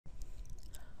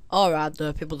Alright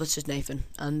there people, this is Nathan,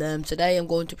 and today I'm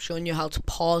going to be showing you how to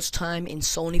pause time in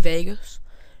Sony Vegas.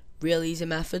 Real easy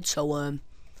method. So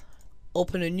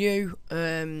open a new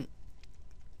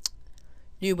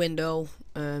window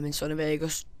in Sony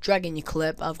Vegas, drag in your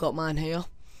clip. I've got mine here,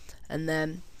 and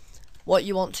then what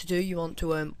you want to do, you want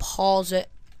to pause it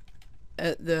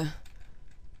at the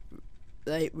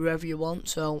wherever you want.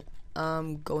 So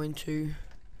I'm going to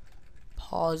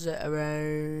pause it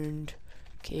around,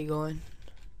 keep going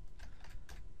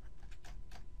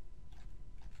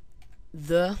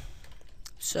there.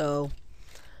 So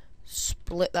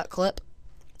split that clip,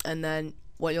 and then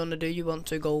what you want to do, you want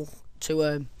to go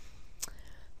to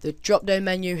the drop down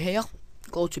menu here,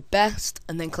 go to best,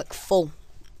 and then click full.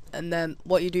 And then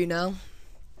what you do now,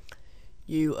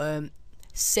 you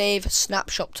save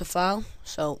snapshot to file.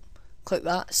 So click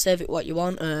that, save it what you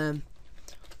want,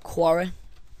 quarry,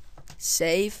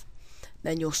 save.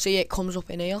 Then you'll see it comes up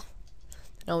in here.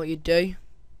 Now what you do,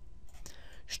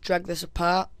 just drag this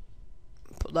apart,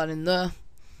 put that in there,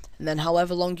 and then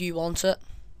however long you want it.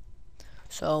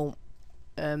 So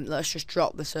let's just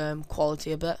drop this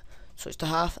quality a bit, so it's to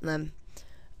half, and then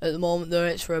at the moment there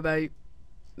it's for about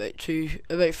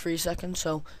 3 seconds.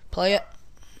 So play it.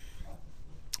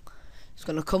 It's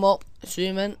gonna come up,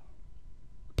 zoom in,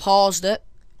 paused it,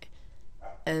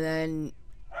 and then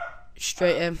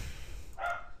straight in.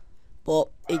 But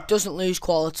it doesn't lose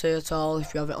quality at all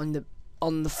if you have it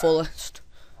on the fullest.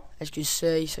 As you can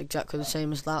see, it's exactly the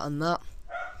same as that and that.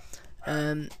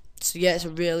 So yeah, it's a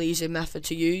really easy method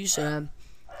to use. You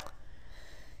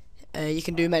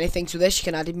can do many things with this. You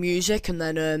can add in music, and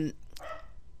then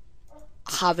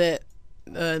have it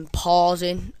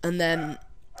pausing, and then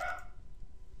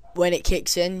when it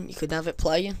kicks in, you could have it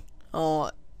playing,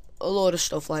 or a load of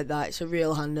stuff like that. It's a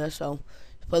real hander. So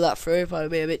put that through, probably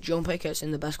be a bit jumpy because it's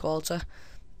in the best quality.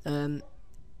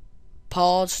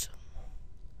 Paused,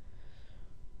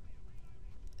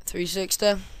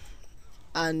 360,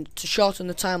 and to shorten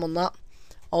the time on that,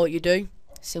 all you do,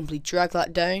 simply drag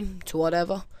that down to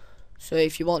whatever. So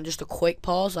if you want just a quick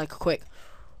pause, like a quick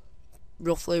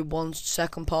roughly 1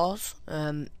 second pause,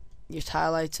 you just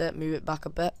highlight it, move it back a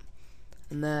bit,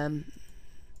 and then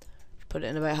put it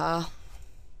in about half,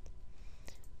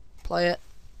 play it.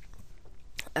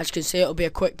 As you can see, it'll be a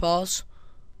quick pause,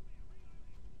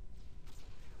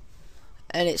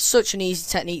 and it's such an easy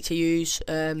technique to use.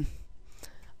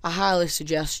 I highly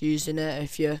suggest using it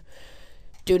if you're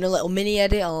doing a little mini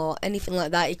edit or anything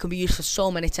like that. It can be used for so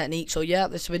many techniques. So yeah,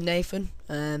 this has been Nathan,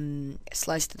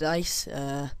 Slice to Dice,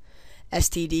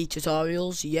 STD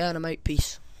tutorials. Yeah, and I'm out.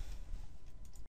 Peace.